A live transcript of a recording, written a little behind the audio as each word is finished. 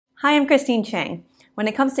Hi, I'm Christine Chang. When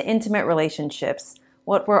it comes to intimate relationships,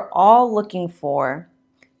 what we're all looking for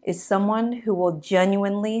is someone who will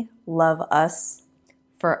genuinely love us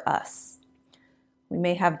for us. We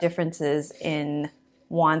may have differences in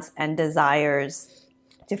wants and desires,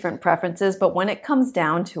 different preferences, but when it comes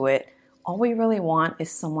down to it, all we really want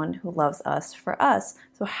is someone who loves us for us.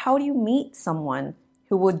 So how do you meet someone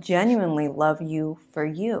who will genuinely love you for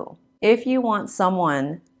you? If you want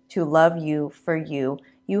someone to love you for you,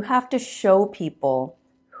 you have to show people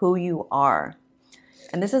who you are.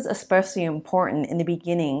 And this is especially important in the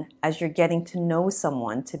beginning as you're getting to know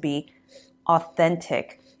someone, to be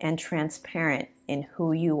authentic and transparent in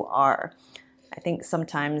who you are. I think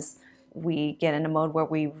sometimes we get in a mode where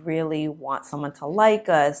we really want someone to like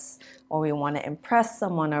us, or we want to impress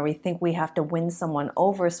someone, or we think we have to win someone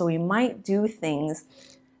over. So we might do things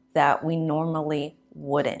that we normally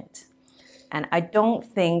wouldn't. And I don't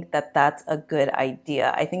think that that's a good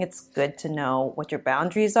idea. I think it's good to know what your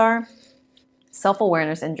boundaries are.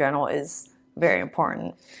 Self-awareness in general is very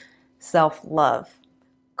important. Self-love,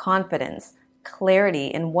 confidence, clarity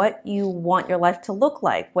in what you want your life to look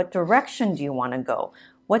like. What direction do you want to go?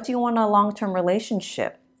 What do you want a long-term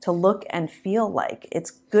relationship to look and feel like?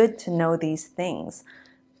 It's good to know these things,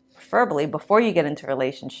 preferably before you get into a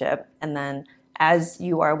relationship, and then as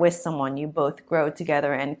you are with someone, you both grow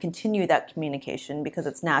together and continue that communication, because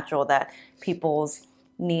it's natural that people's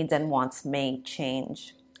needs and wants may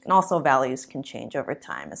change. And also values can change over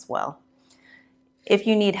time as well. If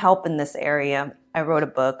you need help in this area, I wrote a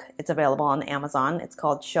book. It's available on Amazon. It's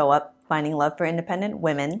called Show Up: Finding Love for Independent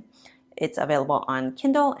Women. It's available on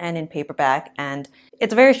Kindle and in paperback. And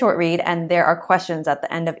it's a very short read, and there are questions at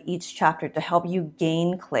the end of each chapter to help you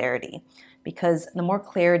gain clarity. Because the more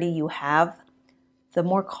clarity you have, the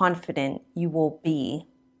more confident you will be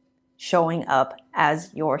showing up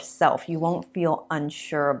as yourself. You won't feel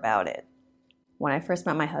unsure about it. When I first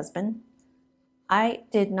met my husband, I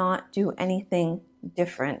did not do anything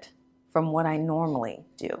different from what I normally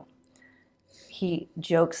do. He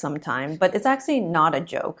jokes sometimes, but it's actually not a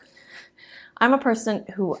joke. I'm a person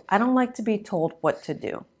who I don't like to be told what to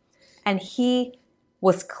do. And he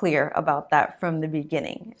was clear about that from the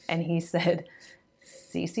beginning. And he said,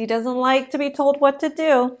 Cece doesn't like to be told what to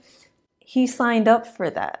do. He signed up for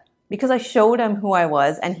that because I showed him who I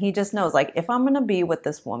was, and he just knows, like, if I'm going to be with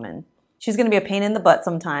this woman, she's going to be a pain in the butt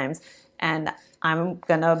sometimes, and I'm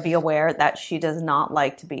going to be aware that she does not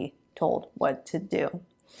like to be told what to do.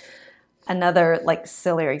 Another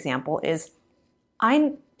sillier example is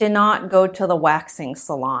I did not go to the waxing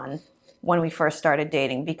salon when we first started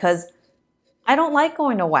dating because I don't like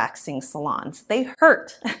going to waxing salons. They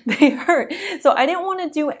hurt. They hurt. So I didn't want to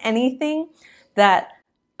do anything that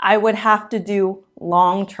I would have to do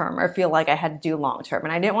long term or feel like I had to do long term.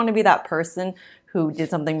 And I didn't want to be that person who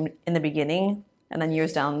did something in the beginning and then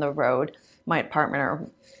years down the road, my partner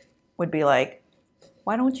would be like,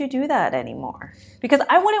 why don't you do that anymore? Because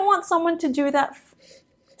I wouldn't want someone to do that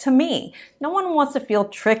to me. No one wants to feel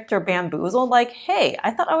tricked or bamboozled, like, hey, I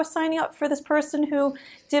thought I was signing up for this person who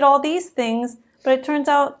did all these things, but it turns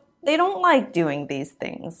out they don't like doing these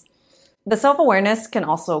things. The self-awareness can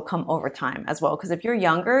also come over time as well, because if you're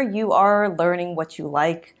younger, you are learning what you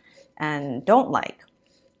like and don't like.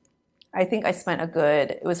 I think I spent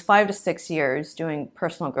it was 5 to 6 years doing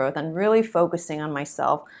personal growth and really focusing on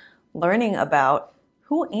myself, learning about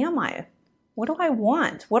who am I? What do I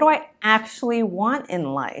want? What do I actually want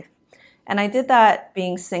in life? And I did that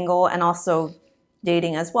being single and also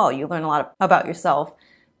dating as well. You learn a lot about yourself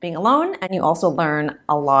being alone, and you also learn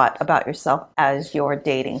a lot about yourself as you're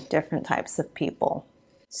dating different types of people.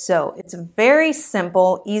 So it's very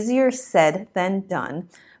simple, easier said than done.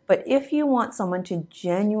 But if you want someone to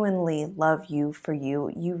genuinely love you for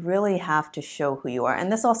you, you really have to show who you are.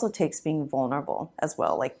 And this also takes being vulnerable as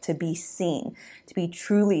well, like to be seen, to be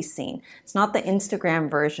truly seen. It's not the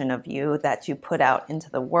Instagram version of you that you put out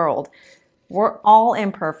into the world. We're all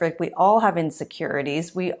imperfect. We all have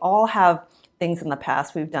insecurities. We all have things in the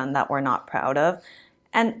past we've done that we're not proud of.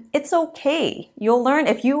 And it's okay. You'll learn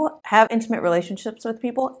if you have intimate relationships with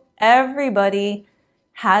people, everybody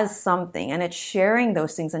has something, and it's sharing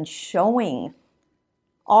those things and showing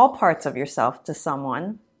all parts of yourself to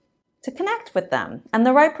someone to connect with them. And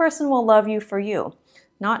the right person will love you for you.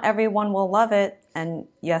 Not everyone will love it. And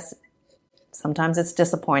yes, sometimes it's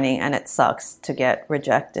disappointing and it sucks to get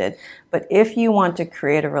rejected. But if you want to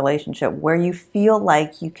create a relationship where you feel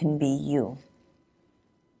like you can be you,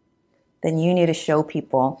 then you need to show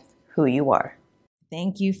people who you are.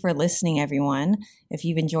 Thank you for listening, everyone. If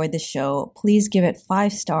you've enjoyed the show, please give it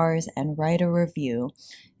 5 stars and write a review.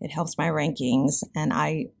 It helps my rankings, and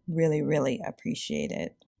I really, really appreciate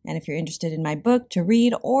it. And if you're interested in my book to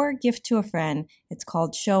read or gift to a friend, it's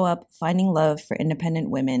called Show Up, Finding Love for Independent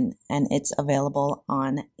Women, and it's available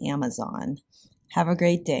on Amazon. Have a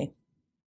great day.